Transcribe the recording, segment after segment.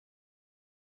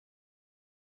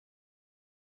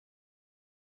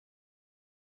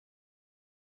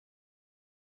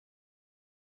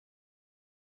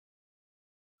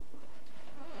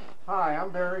Hi,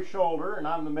 I'm Barry Sholder, and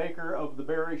I'm the maker of the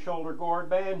Barry Sholder Gourd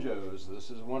banjos.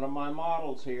 This is one of my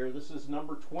models here. This is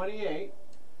number 28.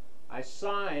 I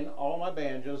sign all my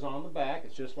banjos on the back.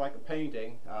 It's just like a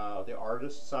painting. The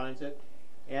artist signs it,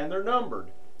 and they're numbered.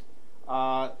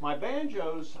 My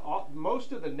banjos,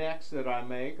 most of the necks that I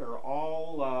make are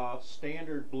all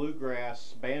standard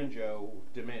bluegrass banjo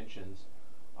dimensions.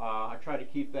 I try to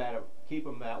keep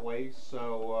them that way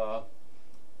so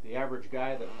the average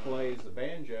guy that plays the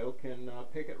banjo can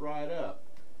pick it right up.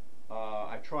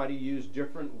 I try to use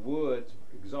different woods,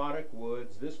 exotic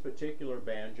woods. This particular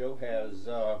banjo has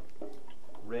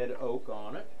red oak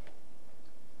on it,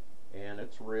 and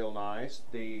it's real nice.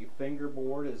 The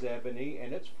fingerboard is ebony,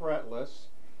 and it's fretless.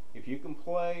 If you can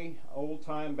play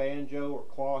old-time banjo or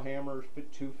claw hammers,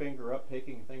 two-finger up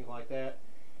picking, things like that,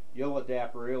 you'll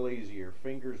adapt real easy. Your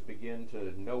fingers begin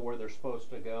to know where they're supposed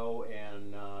to go,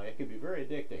 and it can be very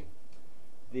addicting.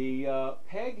 The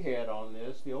peg head on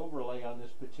this, the overlay on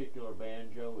this particular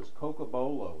banjo, is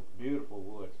cocobolo. It's beautiful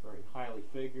wood. It's very highly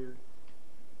figured.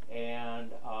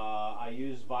 And I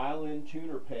use violin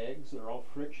tuner pegs. They're all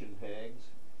friction pegs.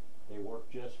 They work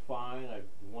just fine.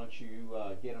 Once you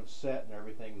get them set and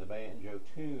everything, the banjo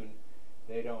tune,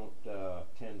 they don't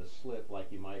tend to slip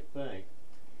like you might think.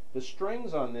 The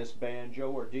strings on this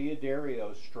banjo are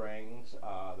Diodario strings.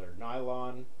 They're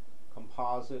nylon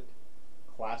composite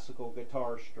classical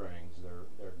guitar strings.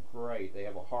 They're great. They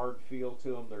have a hard feel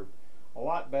to them. They're a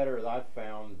lot better, that I've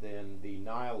found, than the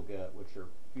Nile gut, which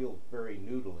feel very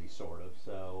noodly sort of.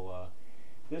 So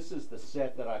this is the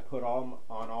set that I put on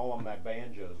all of my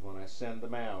banjos when I send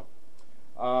them out.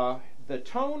 The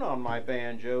tone on my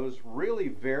banjos really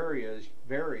varies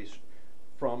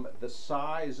from the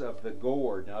size of the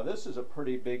gourd. Now this is a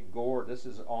pretty big gourd. This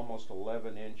is almost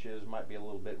 11 inches, might be a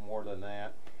little bit more than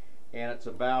that, and it's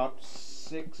about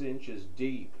 6 inches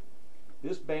deep.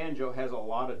 This banjo has a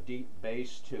lot of deep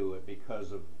bass to it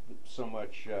because of so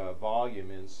much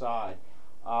volume inside.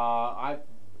 I've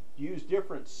used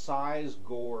different size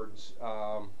gourds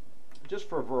just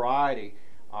for variety.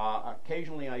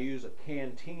 Occasionally I use a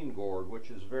canteen gourd,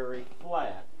 which is very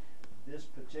flat. This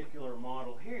particular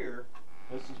model here,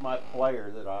 this is my player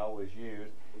that I always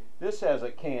use. This has a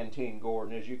canteen gourd,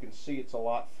 and as you can see, it's a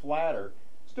lot flatter.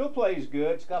 Still plays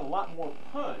good. It's got a lot more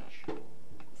punch.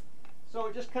 So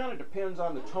it just kind of depends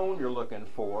on the tone you're looking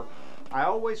for. I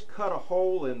always cut a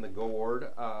hole in the gourd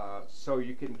so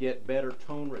you can get better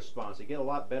tone response. You get a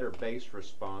lot better bass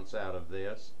response out of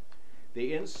this.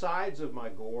 The insides of my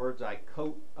gourds I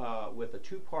coat with a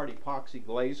two-part epoxy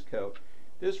glaze coat.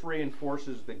 This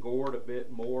reinforces the gourd a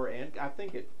bit more, and I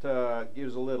think it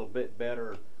gives a little bit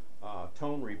better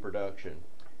tone reproduction.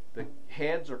 The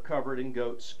heads are covered in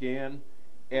goat skin,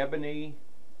 ebony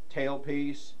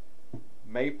tailpiece,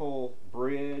 maple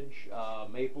bridge,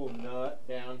 maple nut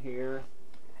down here.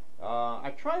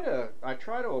 I try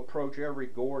to approach every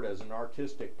gourd as an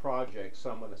artistic project.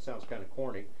 Someone that sounds kind of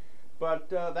corny, but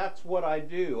that's what I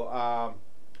do.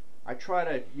 I try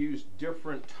to use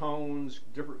different tones,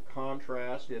 different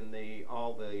contrast in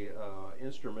all the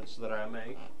instruments that I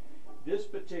make. This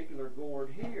particular gourd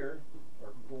here,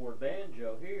 or gourd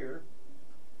banjo here,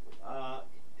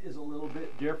 is a little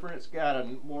bit different. It's got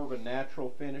more of a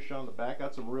natural finish on the back.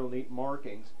 Got some real neat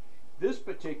markings. This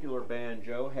particular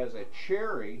banjo has a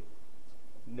cherry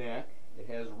neck. It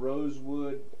has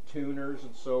rosewood tuners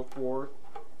and so forth.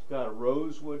 It's got a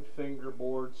rosewood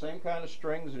fingerboard, same kind of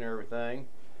strings and everything.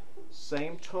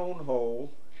 Same tone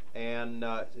hole, and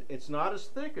it's not as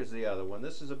thick as the other one.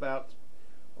 This is about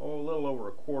a little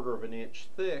over 1/4 of an inch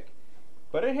thick,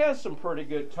 but it has some pretty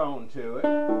good tone to it,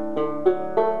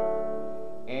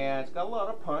 and it's got a lot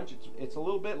of punch. It's a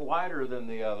little bit lighter than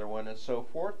the other one and so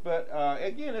forth, but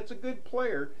again, it's a good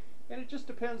player, and it just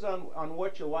depends on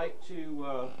what you like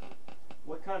to,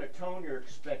 what kind of tone you're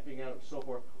expecting out of it and so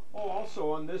forth. Oh,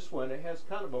 also on this one, it has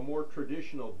kind of a more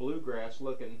traditional bluegrass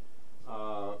looking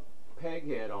peg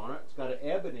head on it. It's got an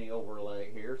ebony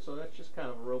overlay here, so that's just kind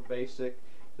of a real basic.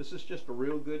 This is just a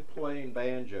real good plain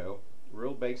banjo,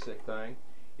 real basic thing.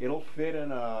 It'll fit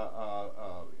in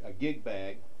a gig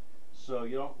bag, so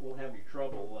you won't have any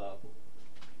trouble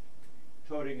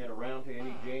toting it around to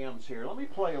any jams here. Let me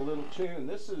play a little tune.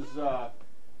 This is a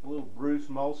little Bruce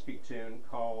Molsky tune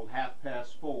called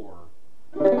 4:30.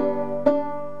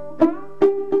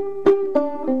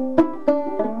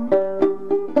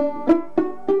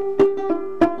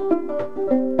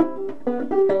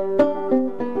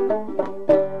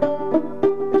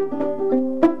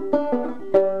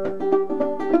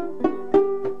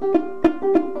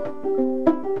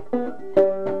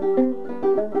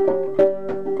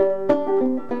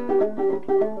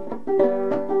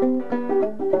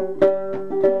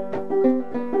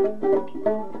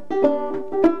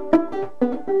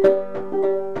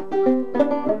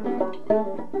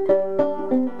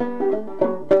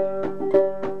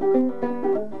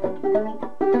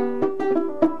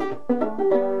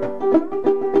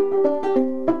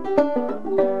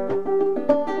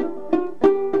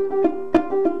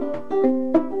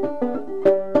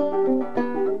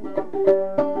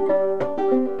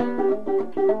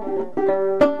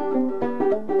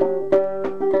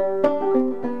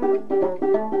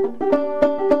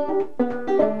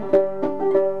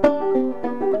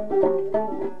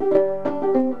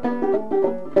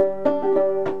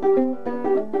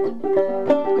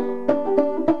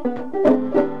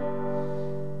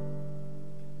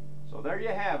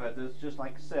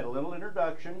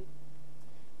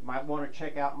 You might want to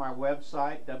check out my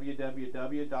website,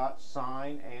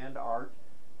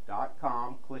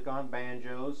 www.signandart.com. Click on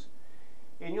banjos,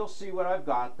 and you'll see what I've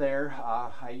got there.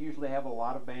 I usually have a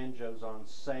lot of banjos on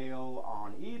sale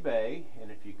on eBay, and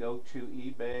if you go to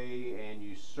eBay and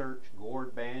you search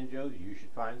Gourd banjos, you should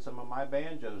find some of my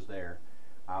banjos there.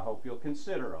 I hope you'll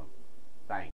consider them.